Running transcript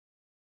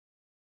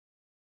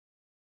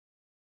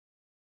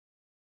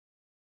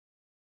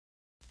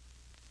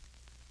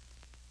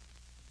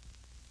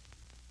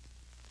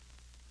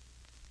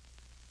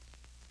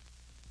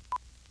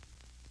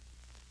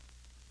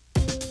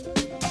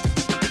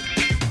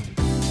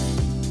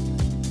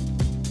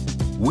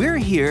We're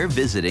here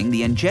visiting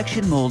the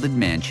injection-molded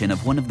mansion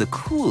of one of the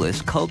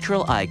coolest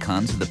cultural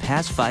icons of the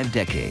past 5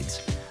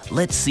 decades.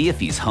 Let's see if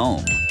he's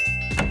home.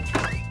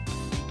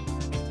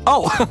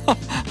 Oh,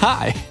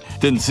 hi.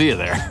 Didn't see you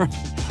there.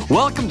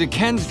 Welcome to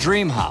Ken's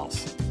dream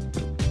house.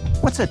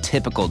 What's a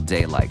typical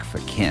day like for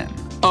Ken?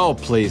 Oh,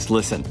 please,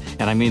 listen,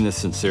 and I mean this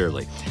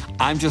sincerely.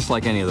 I'm just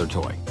like any other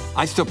toy.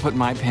 I still put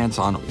my pants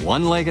on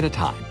one leg at a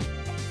time.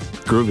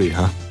 Groovy,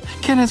 huh?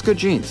 Ken has good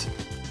genes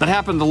that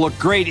happen to look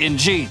great in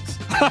jeans.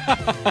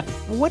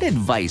 What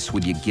advice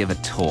would you give a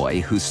toy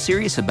who's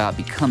serious about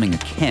becoming a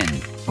Ken?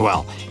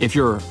 Well, if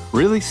you're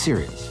really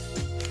serious,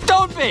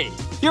 don't be!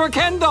 You're a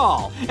Ken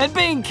doll, and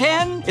being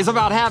Ken is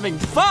about having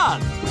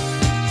fun!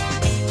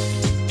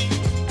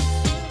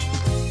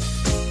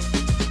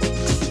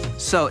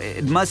 So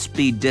it must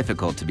be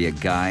difficult to be a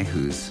guy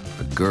who's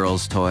a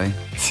girl's toy?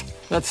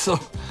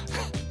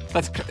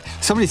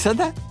 Somebody said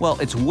that? Well,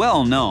 it's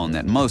well known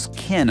that most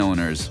Ken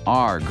owners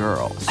are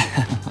girls.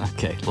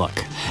 Okay, look,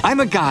 I'm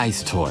a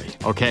guy's toy,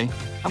 okay?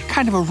 I'm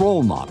kind of a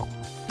role model.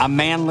 A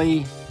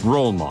manly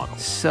role model.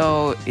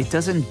 So it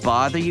doesn't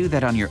bother you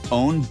that on your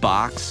own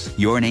box,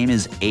 your name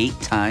is 8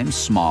 times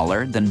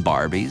smaller than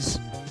Barbie's?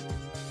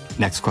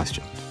 Next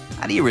question.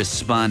 How do you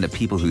respond to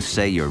people who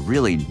say you're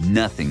really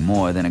nothing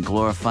more than a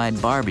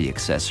glorified Barbie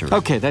accessory?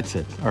 Okay, that's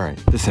it. All right,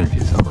 this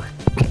interview's over.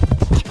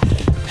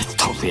 It's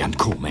totally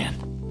uncool, man.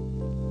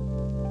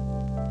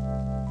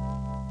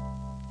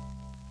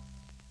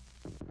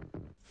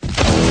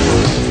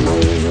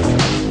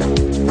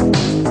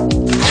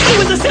 It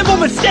was a simple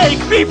mistake,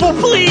 people,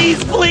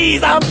 please,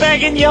 please, I'm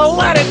begging you,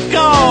 let it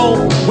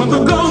go! When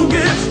we're gonna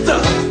get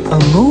stuck. A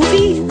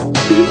movie?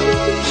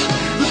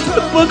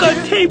 The book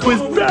on tape was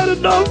bad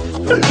enough.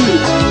 When we're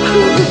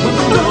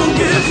gonna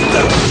get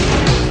stuck.